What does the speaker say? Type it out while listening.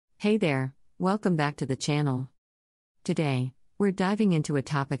Hey there, welcome back to the channel. Today, we're diving into a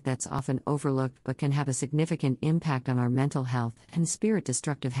topic that's often overlooked but can have a significant impact on our mental health and spirit: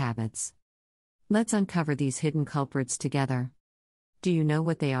 destructive habits. Let's uncover these hidden culprits together. Do you know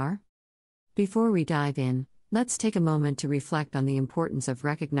what they are? Before we dive in, let's take a moment to reflect on the importance of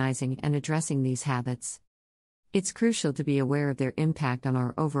recognizing and addressing these habits. It's crucial to be aware of their impact on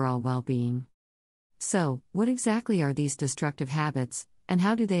our overall well-being. So, what exactly are these destructive habits, and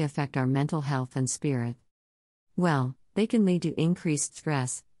how do they affect our mental health and spirit? Well, they can lead to increased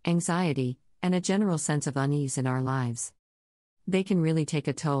stress, anxiety, and a general sense of unease in our lives. They can really take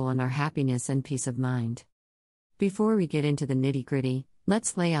a toll on our happiness and peace of mind. Before we get into the nitty-gritty,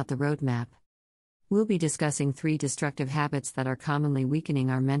 let's lay out the roadmap. We'll be discussing 3 destructive habits that are commonly weakening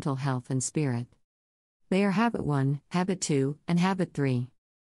our mental health and spirit. They are Habit 1, Habit 2, and Habit 3.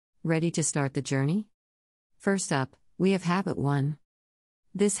 Ready to start the journey? First up, we have Habit 1.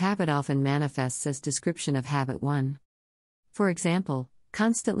 This habit often manifests as description of Habit 1. For example,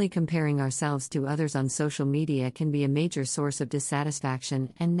 constantly comparing ourselves to others on social media can be a major source of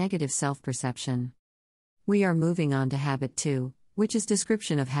dissatisfaction and negative self-perception. We are moving on to Habit 2, which is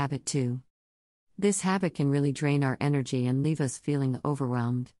description of Habit 2. This habit can really drain our energy and leave us feeling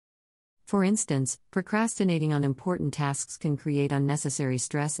overwhelmed. For instance, procrastinating on important tasks can create unnecessary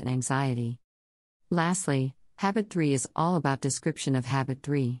stress and anxiety. Lastly, Habit 3 is all about description of Habit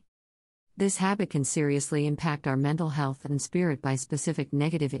 3. This habit can seriously impact our mental health and spirit by specific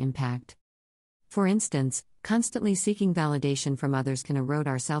negative impact. For instance, constantly seeking validation from others can erode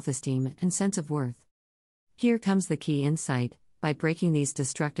our self-esteem and sense of worth. Here comes the key insight: by breaking these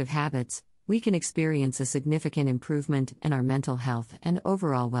destructive habits, we can experience a significant improvement in our mental health and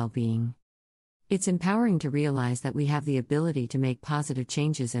overall well-being. It's empowering to realize that we have the ability to make positive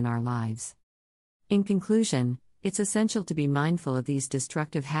changes in our lives. In conclusion, it's essential to be mindful of these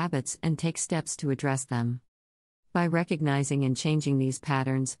destructive habits and take steps to address them. By recognizing and changing these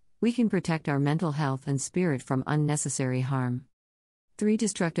patterns, we can protect our mental health and spirit from unnecessary harm. 3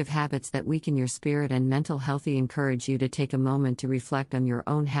 destructive habits that weaken your spirit and mental health. Encourage you to take a moment to reflect on your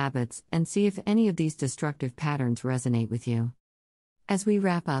own habits and see if any of these destructive patterns resonate with you. As we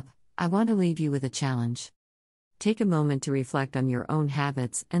wrap up, I want to leave you with a challenge. Take a moment to reflect on your own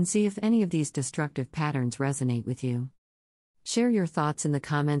habits and see if any of these destructive patterns resonate with you. Share your thoughts in the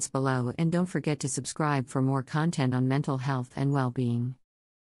comments below, and don't forget to subscribe for more content on mental health and well-being.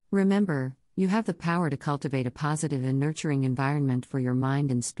 Remember, you have the power to cultivate a positive and nurturing environment for your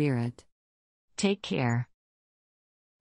mind and spirit. Take care.